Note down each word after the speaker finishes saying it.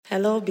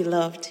Hello,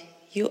 beloved.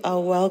 You are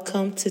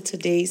welcome to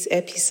today's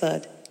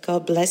episode.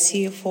 God bless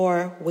you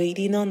for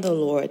waiting on the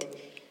Lord.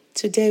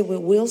 Today we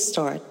will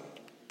start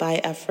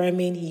by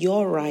affirming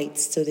your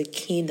rights to the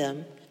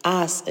kingdom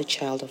as a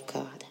child of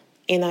God.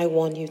 And I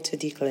want you to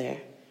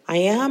declare, I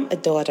am a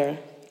daughter,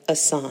 a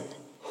son,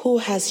 who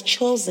has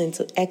chosen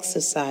to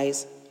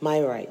exercise my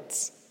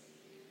rights.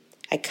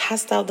 I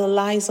cast out the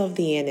lies of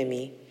the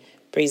enemy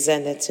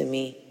presented to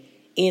me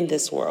in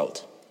this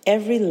world.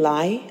 Every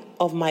lie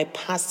of my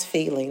past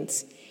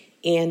failings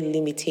and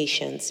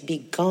limitations be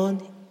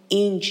gone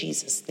in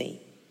Jesus' name.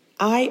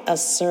 I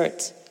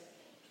assert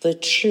the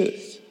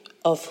truth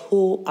of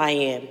who I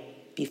am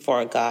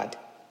before God.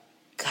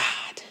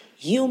 God,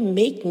 you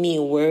make me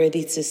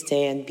worthy to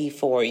stand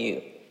before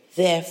you.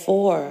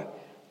 Therefore,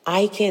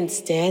 I can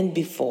stand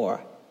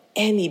before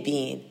any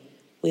being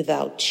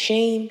without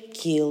shame,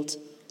 guilt,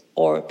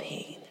 or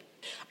pain.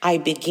 I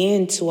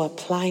begin to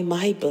apply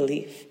my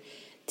belief,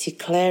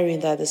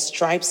 declaring that the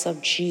stripes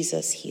of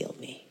Jesus heal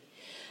me.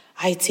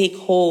 I take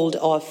hold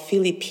of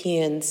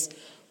Philippians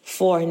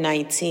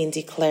 4:19,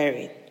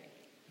 declaring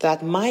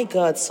that my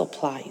God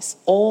supplies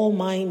all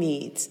my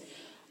needs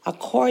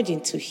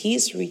according to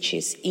his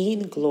riches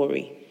in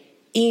glory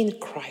in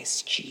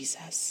Christ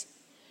Jesus.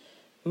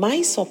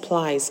 My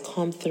supplies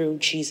come through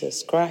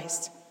Jesus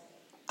Christ,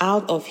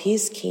 out of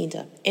his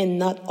kingdom and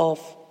not of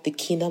the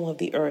kingdom of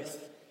the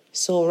earth.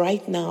 So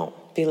right now,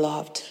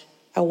 beloved,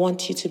 I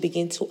want you to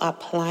begin to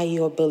apply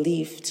your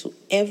belief to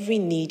every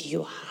need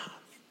you have.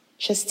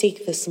 Just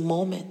take this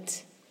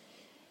moment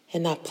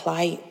and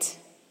apply it.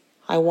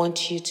 I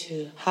want you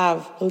to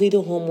have a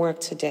little homework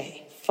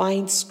today.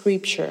 Find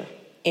scripture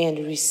and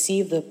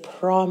receive the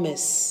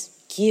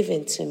promise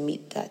given to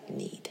meet that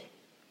need.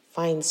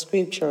 Find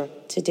scripture.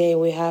 Today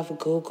we have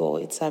Google.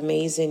 It's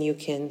amazing. You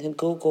can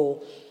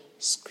Google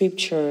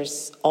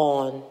scriptures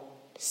on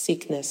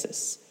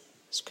sicknesses,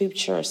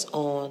 scriptures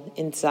on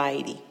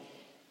anxiety.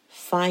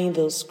 Find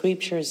those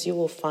scriptures. You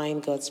will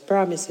find God's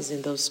promises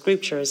in those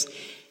scriptures,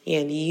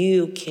 and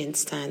you can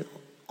stand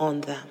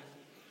on them.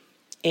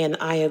 And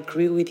I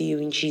agree with you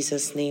in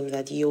Jesus' name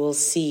that you will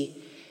see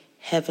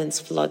heaven's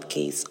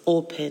floodgates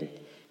open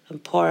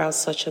and pour out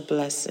such a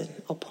blessing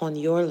upon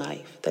your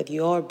life that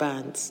your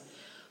bands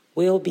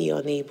will be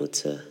unable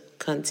to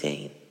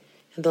contain.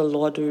 And the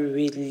Lord will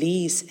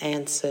release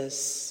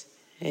answers,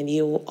 and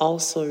you will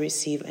also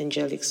receive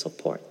angelic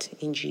support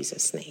in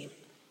Jesus' name.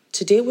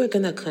 Today we're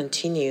going to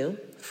continue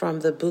from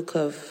the book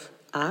of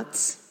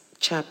Acts,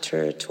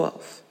 chapter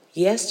 12.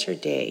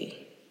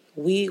 Yesterday,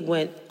 we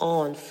went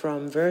on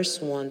from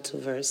verse 1 to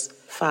verse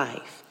 5.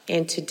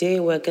 And today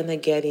we're going to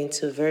get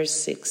into verse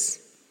 6.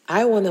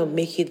 I want to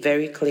make it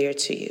very clear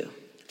to you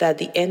that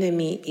the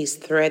enemy is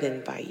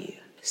threatened by you.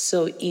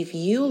 So if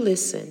you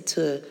listen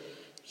to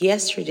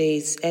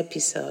yesterday's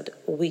episode,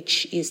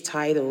 which is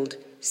titled,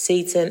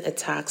 Satan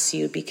Attacks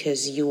You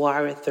Because You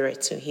Are a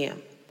Threat to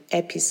Him,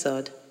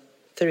 episode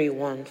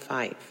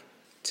 315.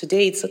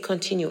 Today it's a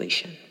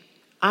continuation.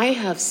 I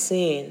have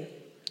seen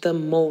the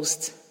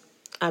most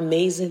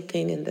amazing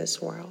thing in this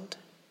world.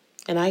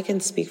 And I can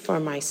speak for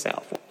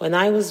myself. When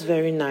I was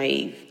very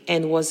naive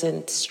and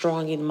wasn't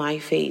strong in my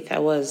faith, I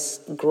was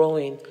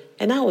growing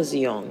and I was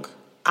young.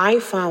 I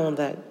found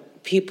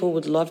that people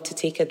would love to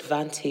take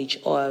advantage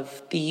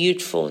of the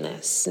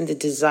youthfulness and the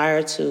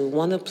desire to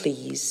want to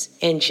please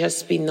and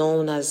just be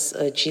known as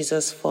a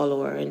Jesus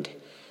follower. And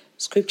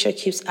Scripture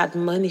keeps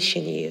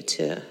admonishing you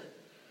to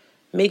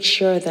make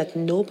sure that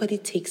nobody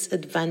takes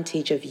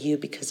advantage of you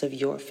because of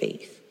your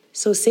faith.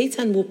 So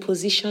Satan will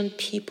position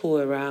people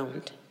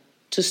around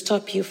to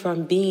stop you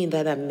from being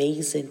that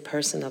amazing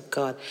person of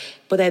God.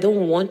 But I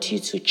don't want you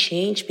to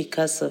change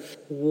because of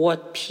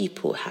what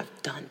people have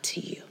done to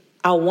you.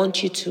 I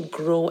want you to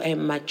grow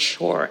and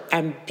mature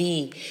and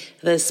be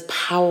this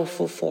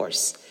powerful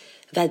force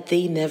that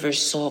they never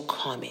saw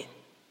coming.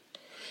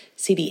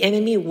 See, the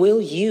enemy will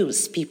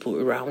use people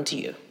around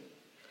you.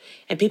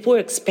 And people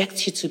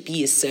expect you to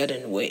be a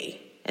certain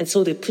way. And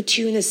so they put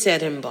you in a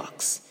certain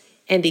box.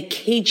 And they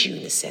cage you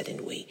in a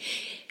certain way.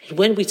 And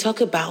when we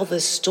talk about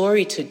this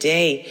story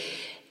today,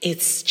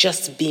 it's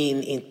just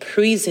being in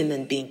prison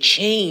and being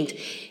chained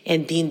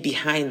and being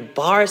behind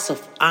bars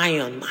of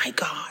iron. My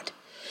God,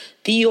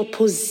 the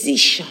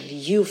opposition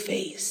you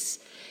face,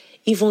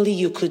 if only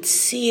you could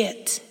see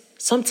it.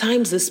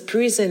 Sometimes this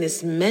prison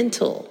is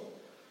mental.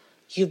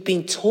 You've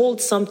been told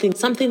something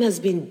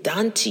has been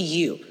done to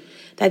you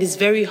that is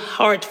very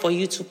hard for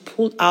you to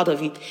pull out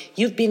of it.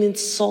 You've been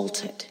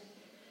insulted.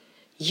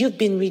 You've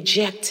been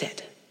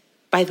rejected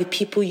by the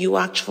people you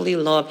actually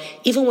love.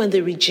 Even when they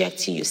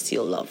reject you, you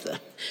still love them.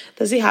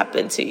 Does it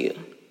happen to you?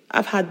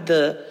 I've had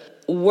the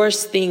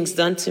worst things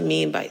done to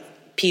me by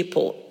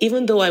people.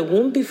 Even though I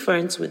won't be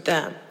friends with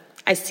them,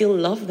 I still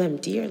love them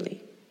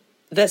dearly.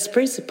 There's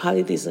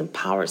principalities and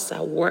powers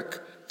that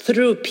work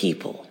through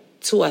people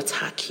to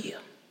attack you.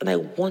 And I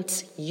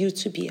want you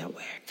to be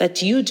aware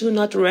that you do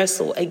not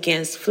wrestle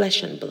against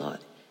flesh and blood.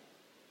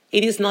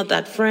 It is not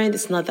that friend,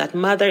 it's not that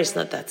mother, it's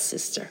not that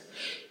sister.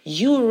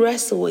 You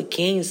wrestle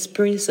against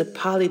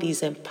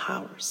principalities and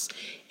powers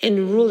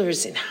and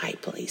rulers in high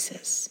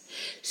places.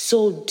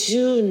 So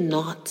do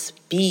not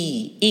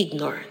be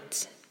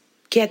ignorant.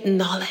 Get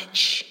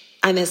knowledge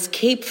and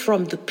escape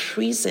from the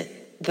prison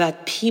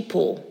that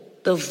people,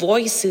 the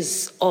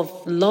voices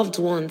of loved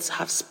ones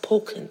have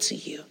spoken to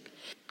you.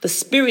 The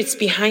spirits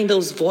behind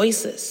those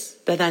voices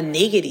that are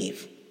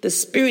negative, the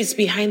spirits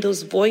behind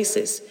those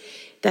voices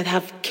that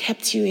have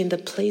kept you in the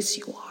place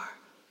you are.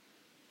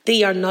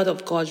 They are not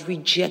of God.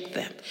 Reject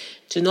them.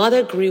 Do not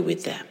agree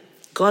with them.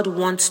 God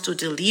wants to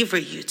deliver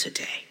you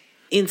today.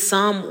 In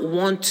Psalm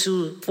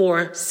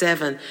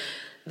 124:7,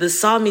 the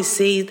psalmist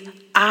said,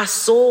 our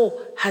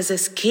soul has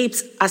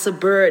escaped as a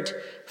bird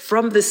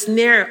from the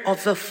snare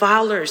of the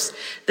fowlers.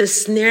 The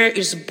snare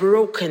is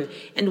broken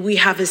and we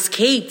have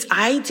escaped.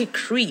 I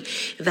decree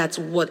that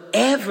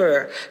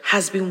whatever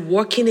has been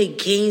working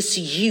against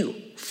you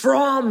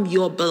from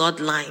your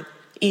bloodline,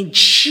 in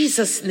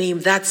Jesus'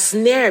 name, that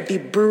snare be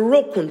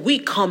broken. We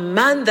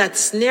command that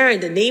snare in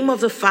the name of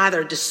the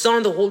Father, the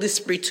Son, the Holy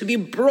Spirit to be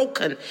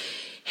broken.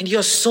 And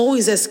your soul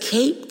is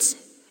escaped.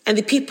 And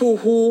the people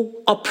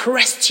who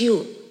oppressed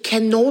you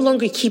can no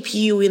longer keep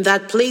you in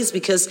that place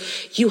because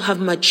you have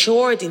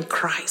matured in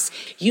Christ.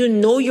 You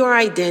know your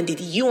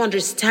identity. You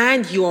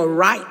understand your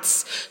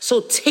rights.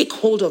 So take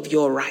hold of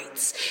your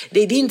rights.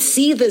 They didn't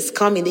see this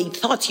coming. They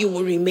thought you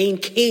would remain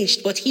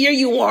caged. But here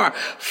you are,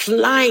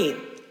 flying,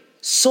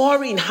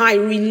 soaring high,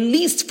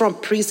 released from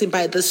prison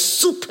by the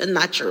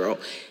supernatural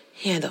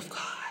hand of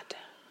God.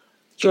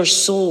 Your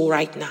soul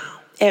right now,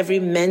 every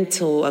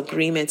mental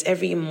agreement,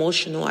 every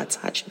emotional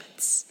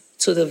attachments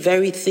to the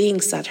very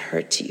things that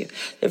hurt you,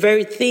 the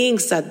very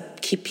things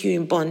that keep you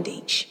in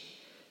bondage.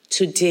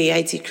 Today,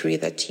 I decree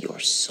that your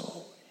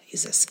soul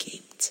is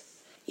escaped.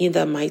 In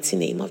the mighty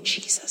name of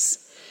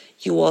Jesus.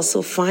 You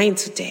also find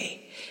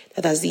today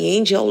that as the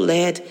angel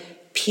led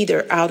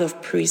Peter out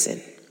of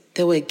prison,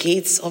 there were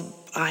gates of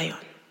iron.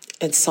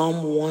 And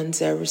Psalm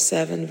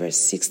 107 verse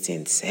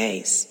 16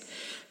 says,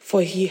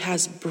 for he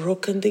has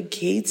broken the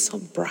gates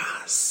of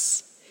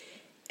brass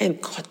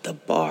and cut the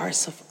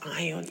bars of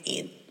iron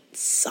in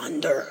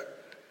sunder.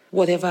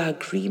 Whatever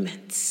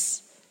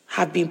agreements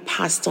have been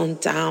passed on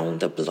down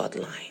the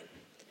bloodline,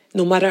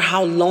 no matter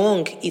how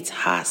long it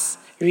has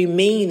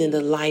remained in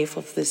the life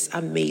of this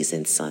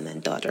amazing son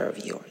and daughter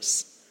of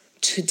yours,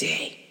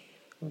 today,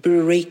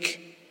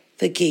 break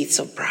the gates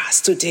of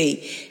brass.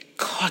 Today,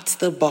 cut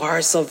the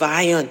bars of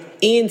iron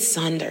in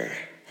sunder.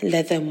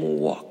 Let them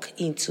walk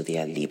into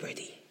their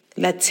liberty.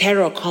 Let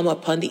terror come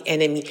upon the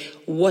enemy.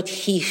 What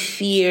he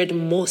feared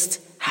most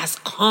has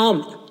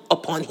come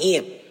upon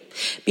him.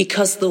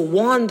 Because the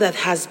one that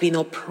has been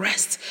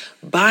oppressed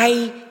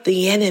by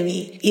the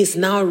enemy is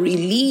now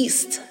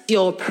released.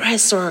 Your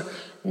oppressor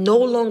no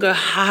longer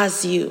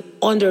has you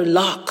under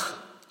lock.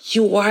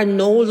 You are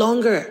no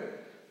longer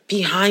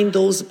behind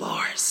those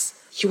bars.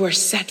 You are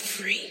set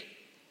free.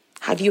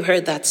 Have you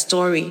heard that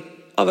story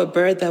of a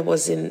bird that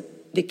was in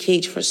the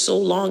cage for so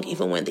long,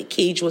 even when the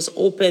cage was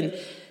open,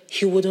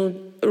 he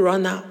wouldn't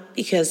run out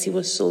because he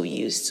was so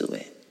used to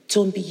it?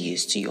 Don't be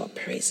used to your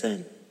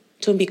prison.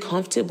 Don't be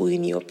comfortable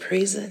in your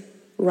prison.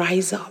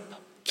 Rise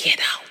up.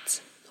 Get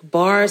out. The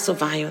bars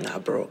of iron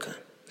are broken.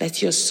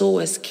 Let your soul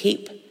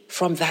escape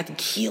from that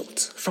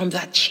guilt, from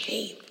that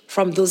shame,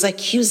 from those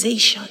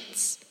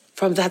accusations,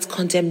 from that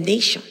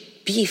condemnation.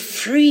 Be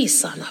free,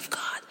 son of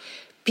God.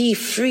 Be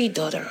free,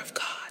 daughter of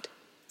God.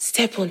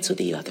 Step onto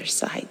the other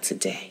side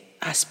today,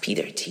 as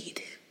Peter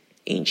did,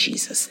 in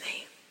Jesus'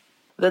 name.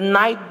 The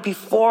night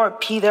before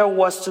Peter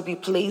was to be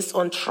placed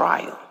on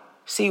trial.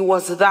 See, it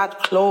was that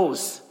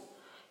close.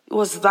 It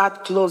was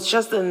that close,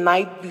 just the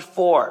night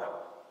before.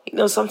 You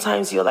know,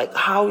 sometimes you're like,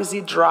 how is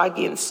it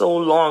dragging so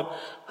long?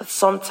 But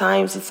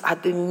sometimes it's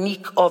at the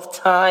nick of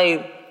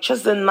time.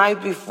 Just the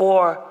night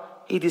before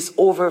it is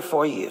over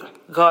for you,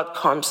 God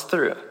comes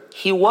through.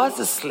 He was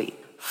asleep,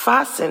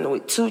 fastened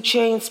with 2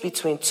 chains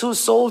between 2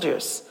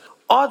 soldiers.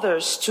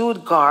 Others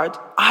stood guard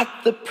at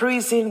the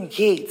prison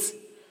gates.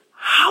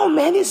 How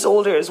many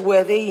soldiers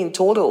were they in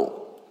total?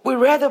 We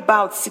read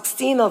about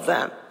 16 of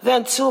them,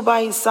 then 2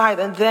 by his side,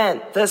 and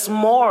then there's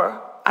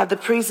more at the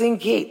prison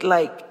gate.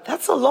 Like,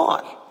 that's a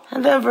lot.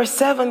 And then verse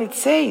 7, it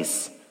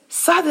says,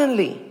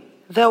 suddenly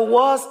there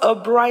was a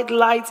bright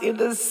light in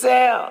the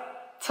cell.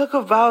 Talk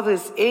about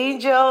these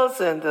angels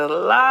and the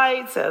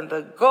lights and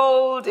the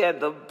gold and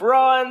the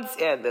bronze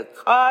and the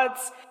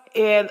cuts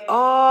and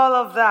all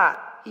of that.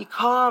 He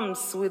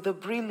comes with the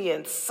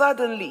brilliance.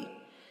 Suddenly,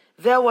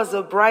 there was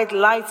a bright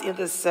light in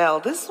the cell.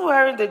 This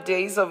were in the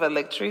days of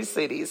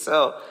electricity,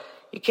 so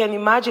you can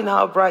imagine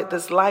how bright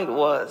this light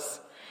was.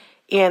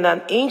 And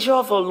an angel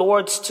of the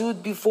Lord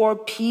stood before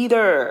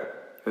Peter.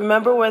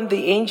 Remember when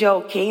the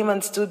angel came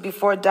and stood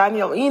before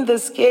Daniel? In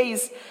this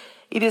case,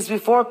 it is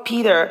before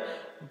Peter.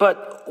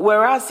 But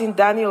whereas in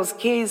Daniel's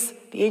case,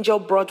 the angel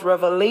brought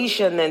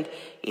revelation and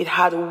it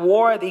had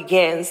warred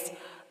against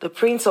the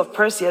prince of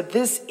Persia,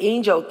 this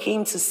angel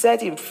came to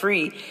set him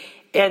free.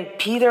 And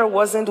Peter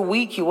wasn't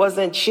weak, he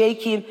wasn't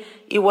shaking.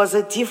 It was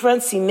a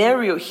different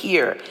scenario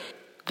here.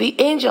 The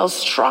angel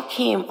struck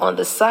him on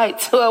the side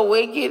to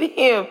awaken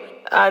him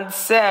and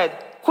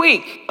said,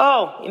 quick.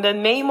 Oh, in the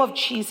name of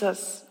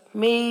Jesus,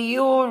 may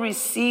you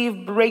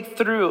receive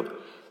breakthrough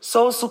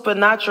so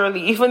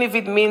supernaturally, even if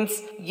it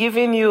means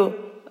giving you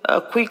a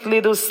quick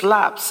little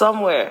slap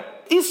somewhere.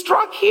 He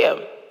struck him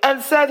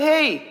and said,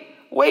 hey,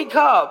 wake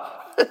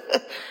up.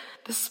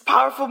 This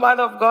powerful man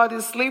of God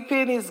is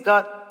sleeping. He's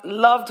got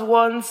loved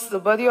ones, the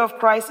body of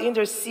Christ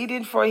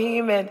interceding for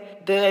him, and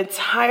the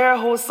entire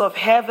host of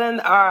heaven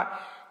are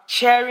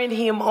cheering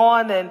him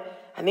on, and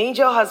an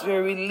angel has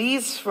been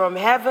released from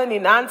heaven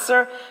in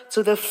answer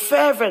to the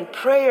fervent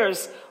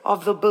prayers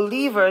of the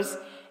believers.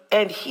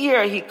 And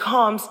here he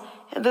comes,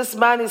 and this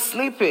man is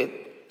sleeping.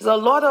 There's a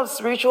lot of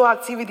spiritual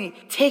activity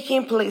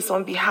taking place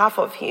on behalf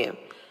of him.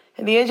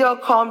 And the angel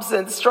comes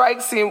and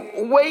strikes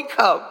him, wake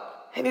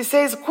up. And he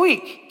says,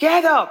 quick,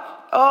 get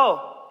up.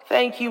 Oh,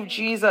 thank you,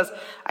 Jesus.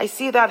 I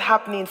see that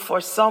happening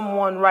for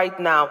someone right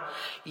now.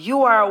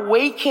 You are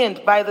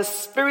awakened by the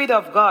Spirit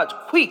of God.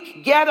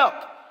 Quick, get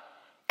up.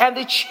 And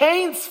the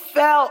chains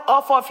fell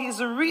off of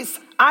his wrists.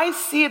 I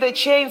see the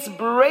chains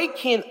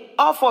breaking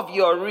off of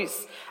your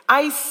wrists.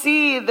 I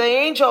see the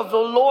angel of the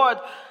Lord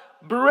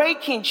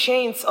breaking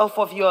chains off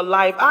of your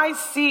life. I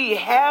see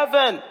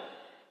heaven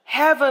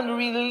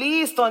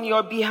released on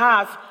your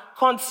behalf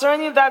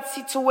concerning that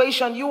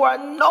situation. You are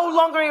no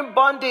longer in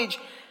bondage.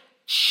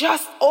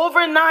 Just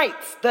overnight,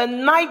 the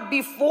night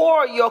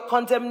before your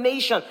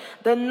condemnation,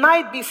 the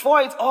night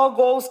before it all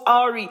goes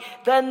awry,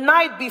 the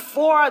night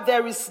before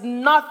there is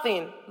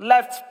nothing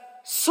left,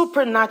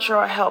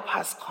 supernatural help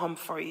has come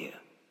for you.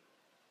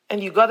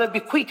 And you got to be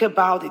quick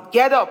about it.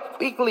 Get up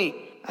quickly.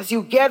 As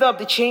you get up,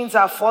 the chains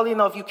are falling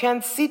off. You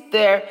can't sit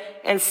there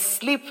and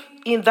sleep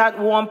in that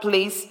one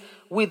place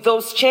with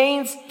those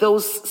chains,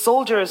 those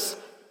soldiers,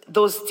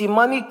 those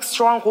demonic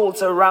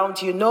strongholds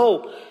around you.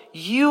 No,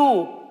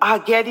 you are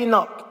getting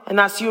up. And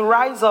as you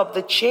rise up,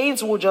 the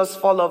chains will just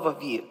fall off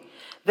of you.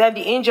 Then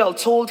the angel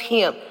told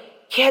him,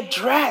 get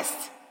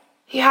dressed.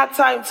 He had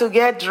time to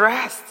get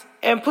dressed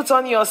and put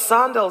on your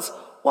sandals.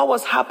 What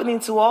was happening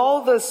to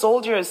all the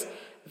soldiers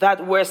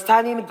that were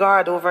standing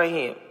guard over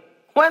him?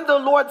 When the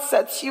Lord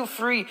sets you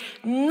free,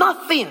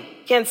 nothing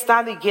can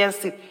stand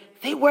against it.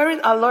 They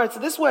weren't alert.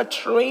 These were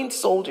trained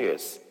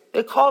soldiers.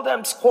 They called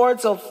them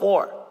squads of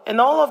 4. And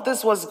all of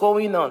this was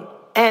going on.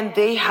 And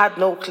they had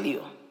no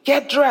clue.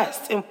 Get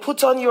dressed and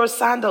put on your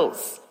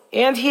sandals.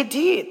 And he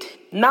did.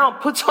 Now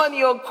put on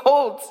your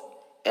coat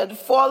and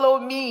follow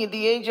me,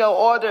 the angel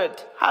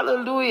ordered.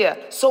 Hallelujah.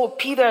 So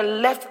Peter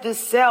left the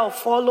cell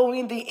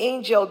following the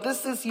angel.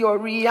 This is your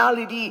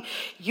reality.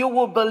 You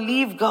will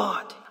believe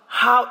God.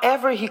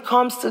 However he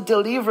comes to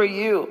deliver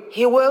you,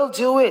 he will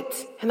do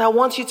it. And I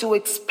want you to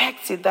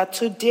expect it, that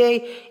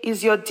today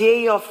is your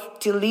day of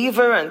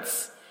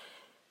deliverance.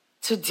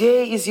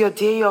 Today is your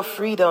day of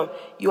freedom.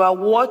 You are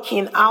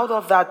walking out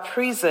of that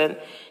prison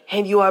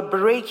and you are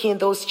breaking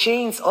those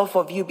chains off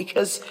of you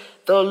because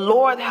the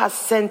Lord has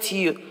sent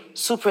you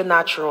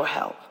supernatural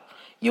help.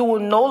 You will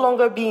no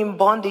longer be in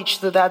bondage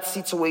to that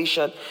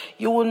situation.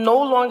 You will no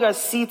longer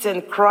sit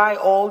and cry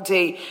all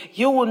day.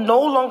 You will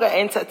no longer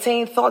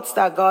entertain thoughts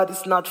that God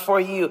is not for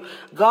you.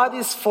 God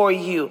is for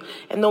you.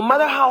 And no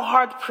matter how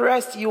hard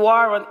pressed you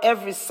are on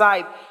every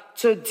side,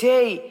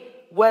 today,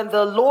 when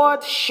the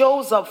Lord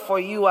shows up for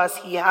you as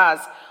he has,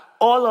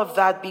 all of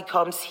that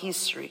becomes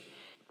history.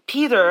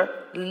 Peter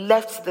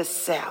left the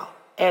cell,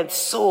 and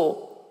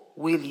so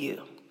will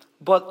you.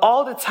 But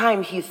all the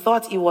time he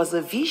thought it was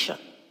a vision.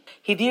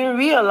 He didn't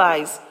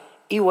realize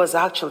it was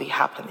actually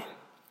happening.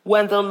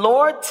 When the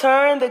Lord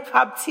turned the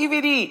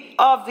captivity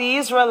of the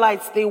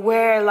Israelites, they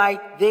were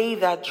like they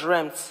that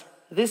dreamt.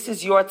 This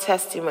is your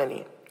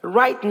testimony.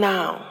 Right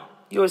now,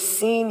 you're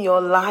seeing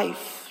your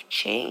life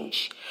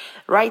change.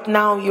 Right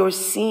now, you're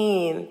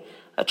seeing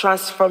a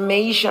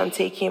transformation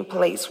taking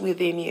place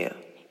within you.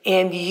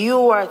 And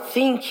you are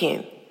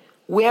thinking,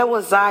 where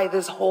was I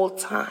this whole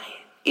time?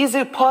 Is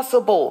it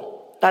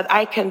possible that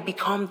I can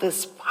become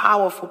this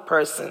powerful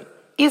person?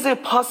 Is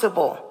it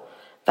possible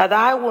that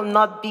I will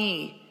not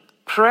be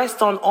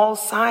pressed on all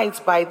sides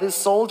by these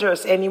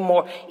soldiers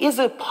anymore? Is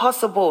it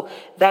possible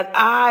that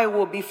I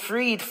will be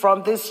freed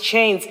from these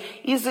chains?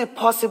 Is it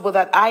possible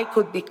that I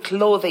could be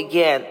clothed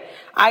again?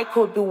 I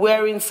could be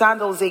wearing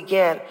sandals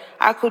again.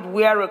 I could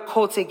wear a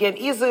coat again.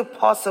 Is it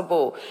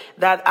possible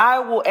that I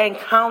will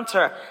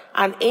encounter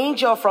an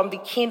angel from the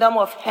kingdom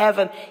of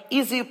heaven?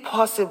 Is it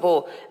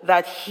possible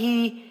that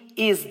he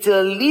is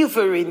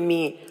delivering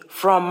me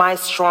from my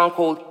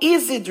stronghold?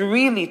 Is it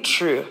really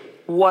true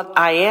what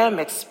I am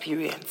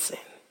experiencing?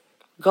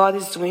 God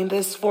is doing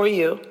this for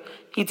you.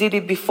 He did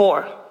it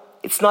before.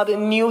 It's not a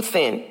new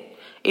thing.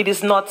 It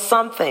is not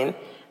something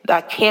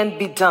that can't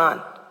be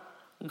done.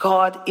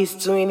 God is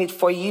doing it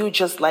for you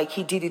just like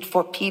he did it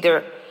for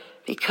Peter,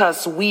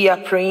 because we are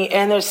praying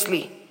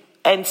earnestly.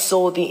 And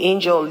so the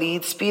angel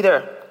leads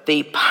Peter.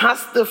 They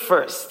pass the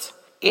first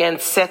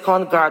and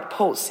second guard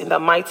posts. In the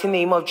mighty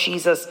name of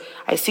Jesus,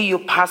 I see you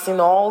passing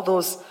all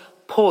those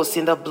posts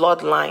in the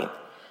bloodline.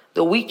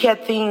 The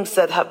wicked things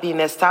that have been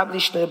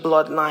established in the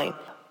bloodline,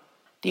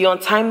 the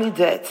untimely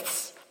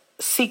deaths,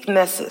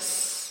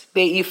 sicknesses,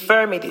 the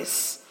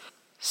infirmities,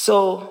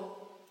 So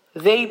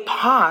they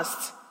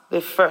passed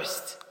the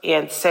first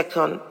and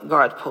second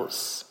guard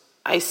posts.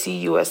 I see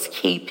you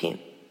escaping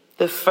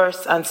the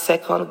first and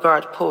second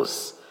guard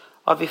posts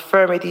of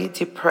infirmity,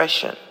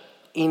 depression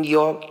in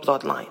your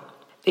bloodline.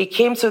 They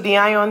came to the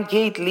iron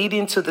gate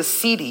leading to the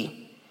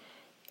city,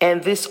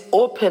 and this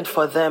opened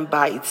for them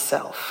by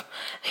itself.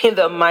 In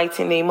the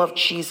mighty name of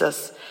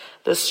Jesus,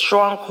 the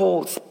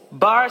strongholds,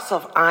 bars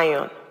of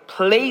iron,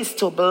 placed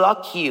to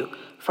block you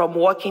from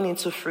walking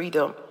into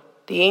freedom,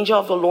 the angel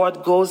of the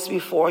Lord goes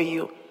before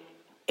you,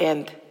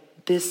 and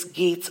this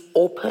gate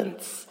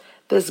opens.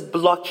 This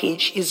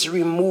blockage is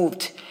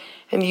removed,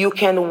 and you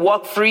can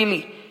walk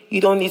freely.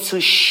 You don't need to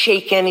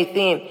shake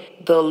anything.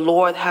 The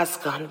Lord has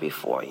gone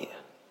before you.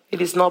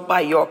 It is not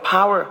by your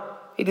power.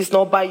 It is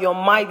not by your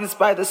might. It's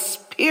by the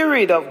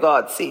Spirit of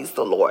God, says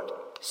the Lord.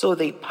 So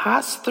they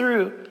passed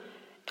through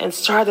and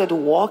started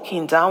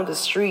walking down the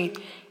street,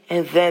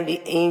 and then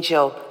the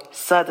angel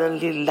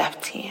suddenly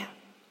left him.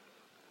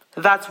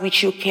 That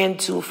which you can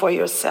do for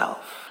yourself.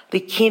 The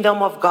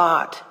kingdom of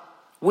God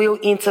will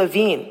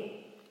intervene.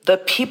 The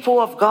people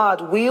of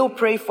God will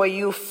pray for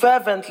you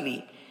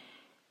fervently,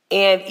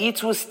 and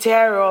it will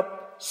stir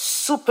up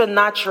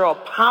supernatural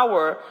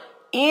power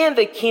in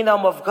the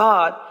kingdom of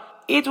God.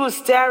 It will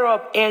stir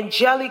up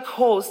angelic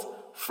hosts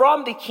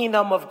from the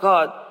kingdom of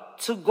God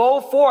to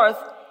go forth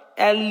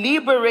and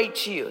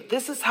liberate you.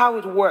 This is how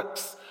it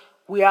works.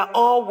 We are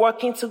all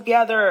working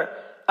together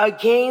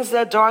against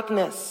the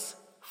darkness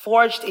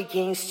forged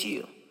against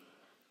you.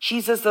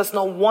 Jesus does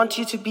not want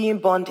you to be in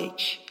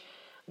bondage.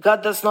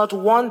 God does not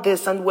want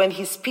this, and when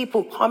his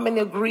people come in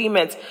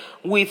agreement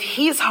with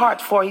his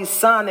heart for his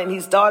son and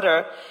his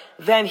daughter,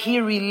 then he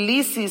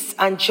releases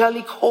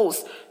angelic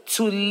hosts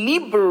to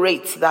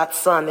liberate that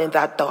son and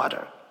that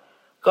daughter.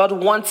 God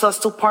wants us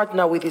to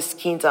partner with his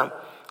kingdom,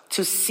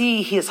 to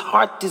see his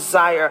heart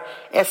desire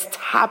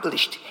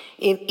established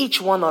in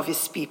each one of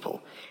his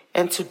people.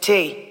 And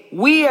today,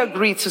 we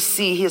agree to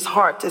see his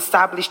heart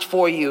established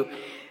for you.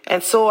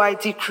 And so I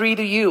decree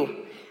to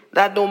you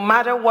that no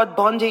matter what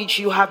bondage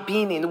you have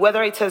been in,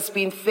 whether it has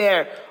been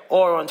fair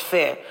or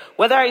unfair,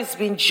 whether it's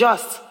been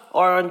just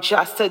or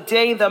unjust,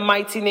 today in the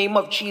mighty name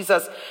of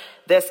Jesus,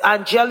 there's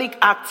angelic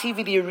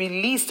activity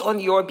released on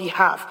your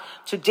behalf.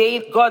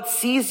 Today, God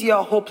sees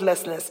your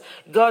hopelessness.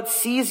 God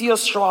sees your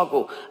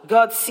struggle.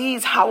 God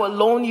sees how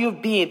alone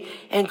you've been.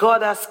 And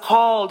God has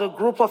called a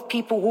group of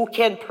people who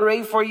can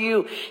pray for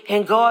you.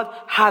 And God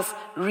has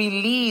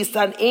released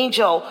an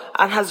angel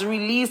and has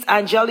released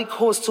angelic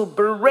hosts to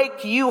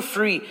break you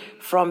free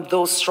from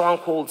those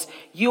strongholds.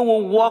 You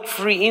will walk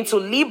free into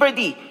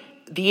liberty.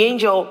 The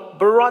angel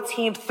brought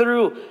him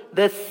through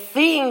the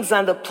things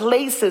and the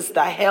places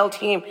that held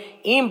him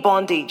in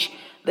bondage,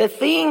 the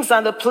things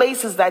and the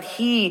places that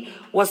he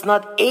was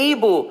not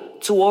able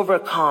to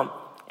overcome.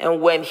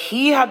 And when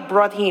he had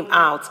brought him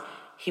out,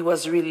 he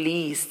was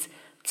released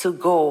to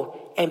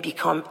go and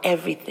become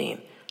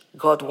everything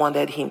God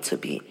wanted him to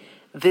be.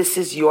 This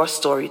is your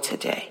story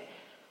today.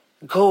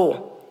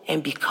 Go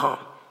and become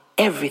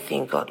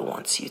everything God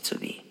wants you to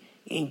be.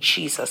 In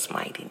Jesus'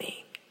 mighty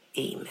name,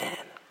 amen.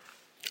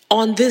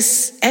 On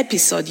this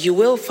episode, you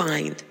will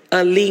find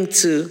a link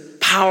to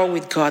Power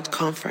with God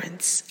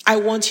conference. I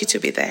want you to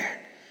be there.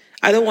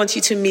 I don't want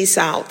you to miss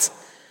out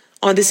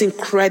on this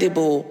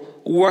incredible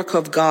work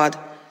of God,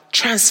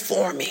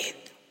 transforming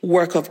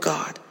work of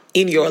God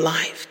in your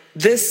life.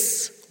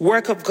 This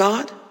work of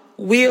God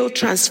will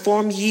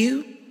transform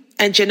you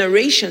and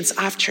generations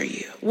after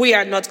you. We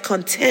are not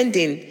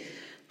contending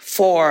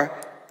for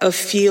a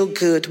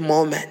feel-good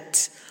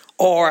moment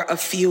or a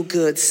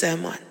feel-good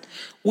sermon.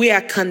 We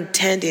are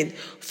contending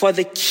for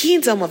the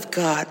kingdom of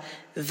God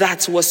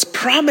that was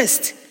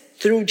promised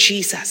through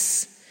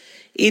Jesus.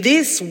 It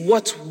is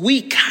what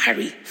we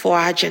carry for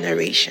our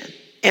generation.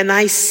 And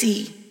I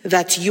see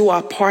that you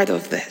are part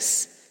of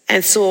this.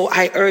 And so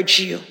I urge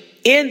you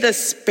in the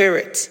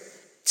spirit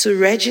to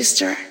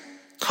register.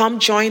 Come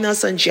join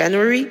us on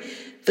January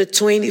the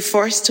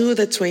 21st to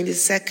the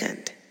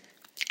 22nd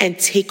and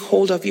take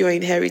hold of your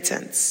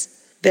inheritance.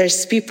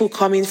 There's people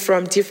coming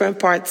from different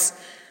parts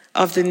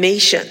of the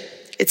nation.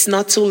 It's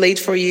not too late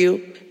for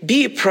you.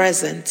 Be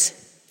present.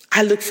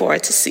 I look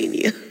forward to seeing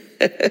you.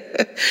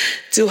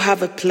 Do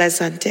have a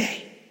pleasant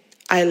day.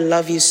 I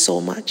love you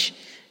so much.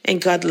 And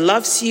God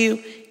loves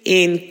you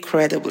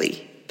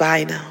incredibly.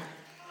 Bye now.